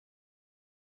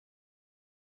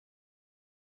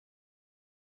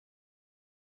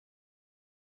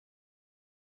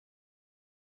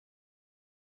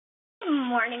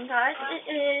morning, guys.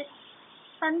 It is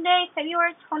Sunday,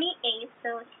 February 28th,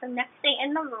 so it's the next day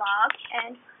in the vlog,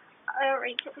 and I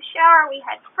already took a shower, we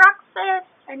had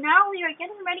breakfast, and now we are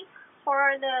getting ready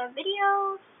for the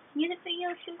music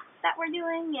video shoots that we're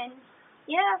doing, and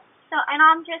yeah, and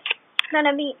I'm just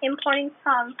gonna be importing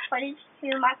some footage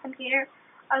to my computer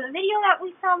of the video that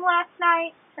we filmed last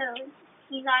night, so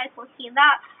you guys will see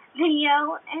that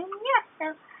video, and yeah,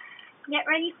 so get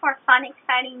ready for a fun,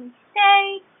 exciting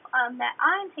day that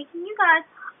I'm taking you guys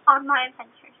on my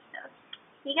adventures. So,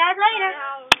 see you guys later.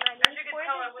 Now ready for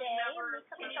the day.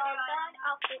 Makeup is all done.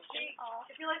 Outfit is all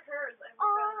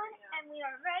on, and we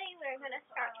are ready. We're gonna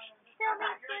start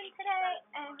filming soon today,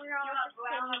 and we're all just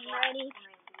getting ready.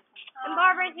 And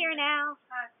Barbara's here now.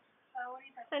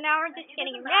 So now we're just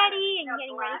getting ready and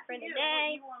getting ready for the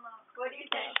day. So, it's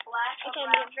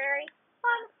gonna be a very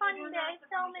fun day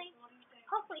filming.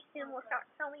 Hopefully soon we'll start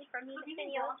filming for music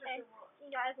videos, and you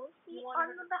guys will see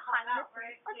on the behind the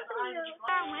scenes of the video.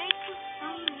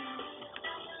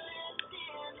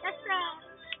 That's right.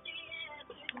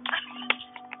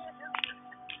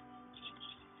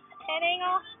 Heading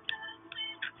off.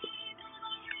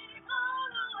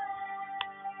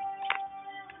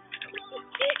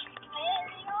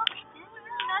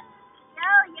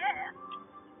 Oh yeah.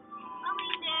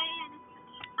 Lovely day, and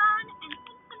it's gonna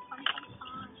be fun and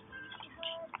fun.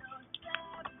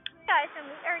 Guys, and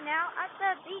we are now at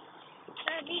the beach.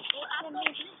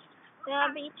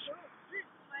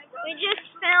 We just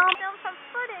filmed some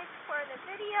footage for the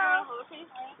video.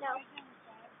 No,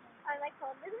 I like to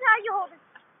hold. This is how you hold it.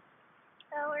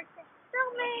 So we're just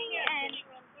filming and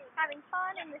having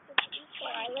fun, and this is the beach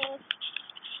where I live.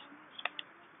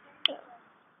 So,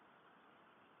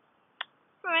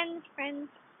 friends.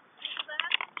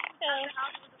 So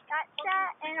that's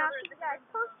that, and I'll keep you guys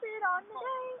posted on the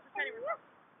day.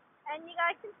 And you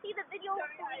guys can see the video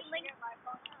link,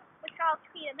 which I'll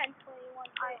tweet eventually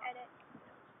when I edit.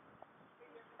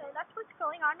 So that's what's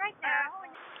going on right now.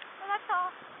 So that's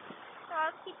all. So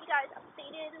I'll keep you guys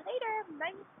updated later.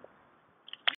 Bye.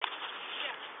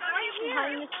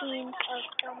 Behind the scenes of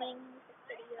filming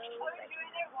this video. Oh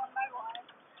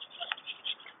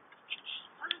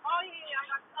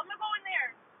yeah, I'm gonna go in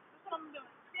there. That's what I'm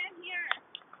doing. Stand here.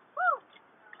 Woo!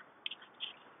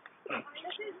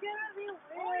 This is gonna be weird.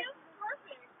 Oh, it's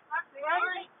perfect.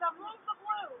 Alright, so move the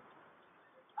blue.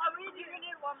 We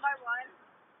need one by one.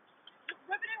 Just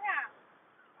rip it in half.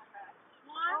 Okay.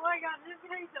 One. Oh my god, this is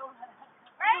gonna be so bad.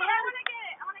 Hey, I wanna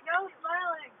get it. No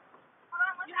smiling. Hold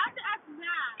on, you have to act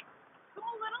mad. Come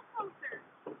a little closer.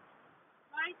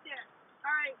 Right there.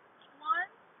 Alright, 1,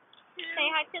 2.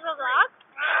 Say hi to the vlog.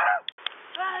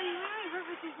 Wow, you really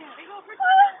perfect again. They go for 2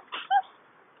 minutes.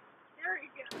 There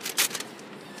we go.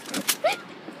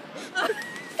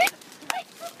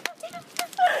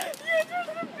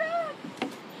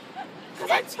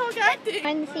 That's so acting.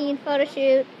 Behind the scene photo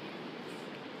shoot.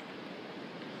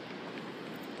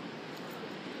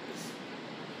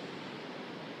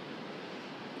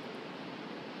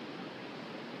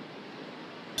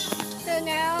 So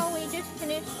now we just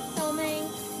finished filming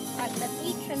at the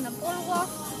beach and the boardwalk.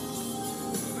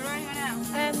 Where do I go now?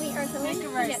 And we are going to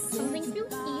get something to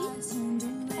eat.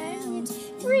 And it's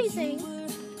freezing.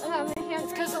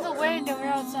 It's because of the wind and we're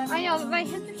outside. I know, but my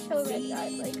hands are so red,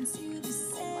 guys. Like,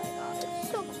 oh my god, it's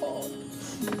so cold.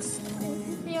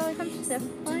 And, you know, like I'm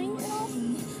sniffling and all.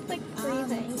 It's like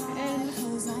freezing. And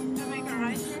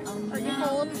are you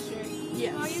cold?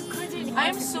 Yes. Oh, you couldn't. I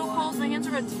am so cold. My hands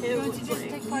are red too. You want to just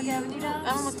take Park Avenue down? I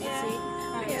don't look to see.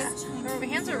 Yeah. My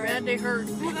hands are red. They hurt.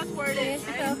 That's where it is.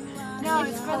 So, No,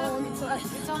 it's for the.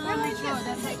 It's on the beach road.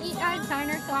 That's the Eat Guys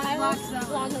Diner, so I will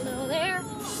vlog a little there.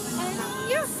 And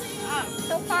yeah,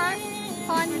 so far,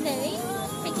 fun day.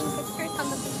 Taking pictures on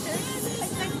the pictures.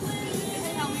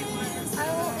 I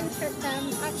will insert them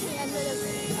at the end of the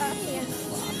vlog.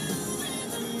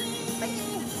 But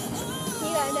you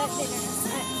guys at dinner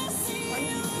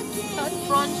at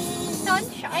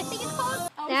Brunch, I think it's called.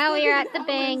 Now we are at the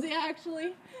bank.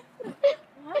 Actually.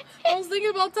 What? I was thinking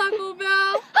about Taco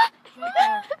Bell.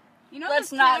 You know,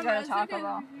 let's not go to Taco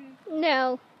Bell.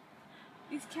 No.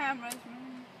 These cameras.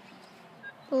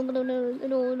 Please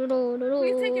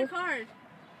Please take your card.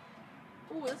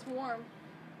 Ooh, it's warm.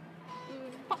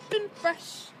 Poppin'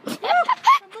 fresh. I'm about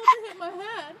to hit my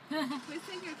head. Please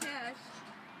take your cash.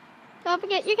 Don't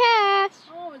forget your cash.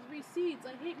 Oh, it's receipts.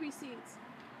 I hate receipts.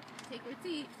 Take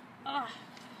receipt. Are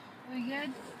we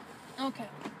good? Okay.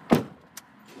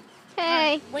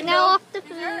 Okay, Right, now off the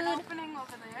food. Is there an opening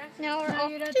over there? Now we're So off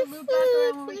you'd have to to loop back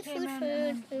around when we came in food.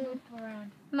 and then loop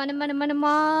around. Money.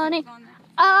 It's on there.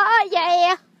 Oh,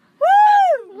 yeah.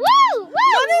 Woo! Woo!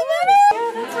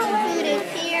 Food is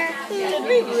here. Did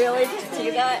we really just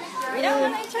do that? We don't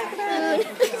want to check it out.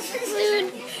 Food.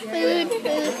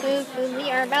 We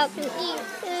are about to eat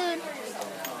food.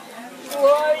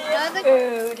 Glorious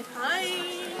food.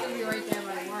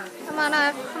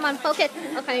 Come on, focus.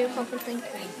 Okay, you're focusing.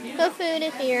 The food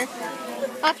is here.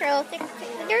 I'll throw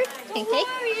pancakes,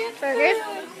 burgers,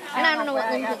 and I don't know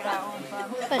what Lindsay got.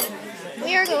 But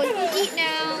we are going to eat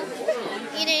now.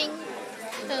 Eating.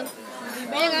 So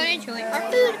we're going to enjoy our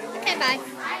food. Okay, bye.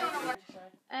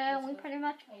 We pretty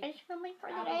much finished filming for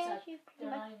the day, as you pretty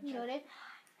much noticed.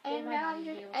 And now I'm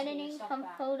just editing some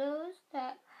photos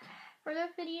that for the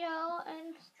video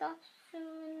and stuff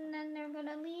soon, and then they're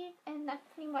gonna leave, and that's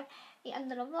pretty much the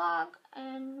end of the vlog.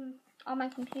 And on my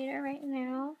computer right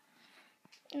now,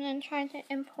 and then trying to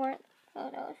import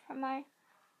photos from my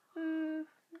external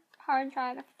hard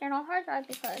drive,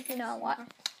 because you know what?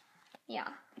 Yeah,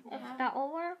 if that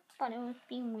will work, but it was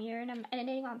being weird. I'm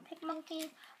editing on PicMonkey,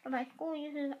 but my school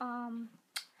uses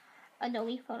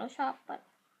Adobe Photoshop, but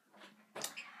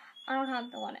I don't have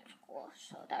the one at school,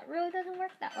 so that really doesn't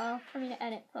work that well for me to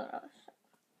edit photos. So,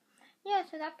 yeah,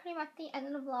 so that's pretty much the end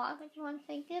of the vlog. I just want to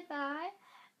say goodbye,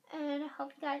 and I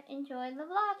hope you guys enjoyed the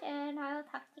vlog, and I will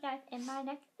talk to you guys in my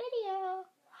next video.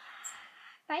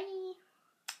 Bye!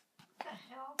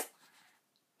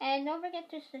 And don't forget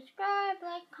to subscribe,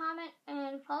 like, comment,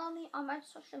 and follow me on my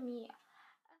social media.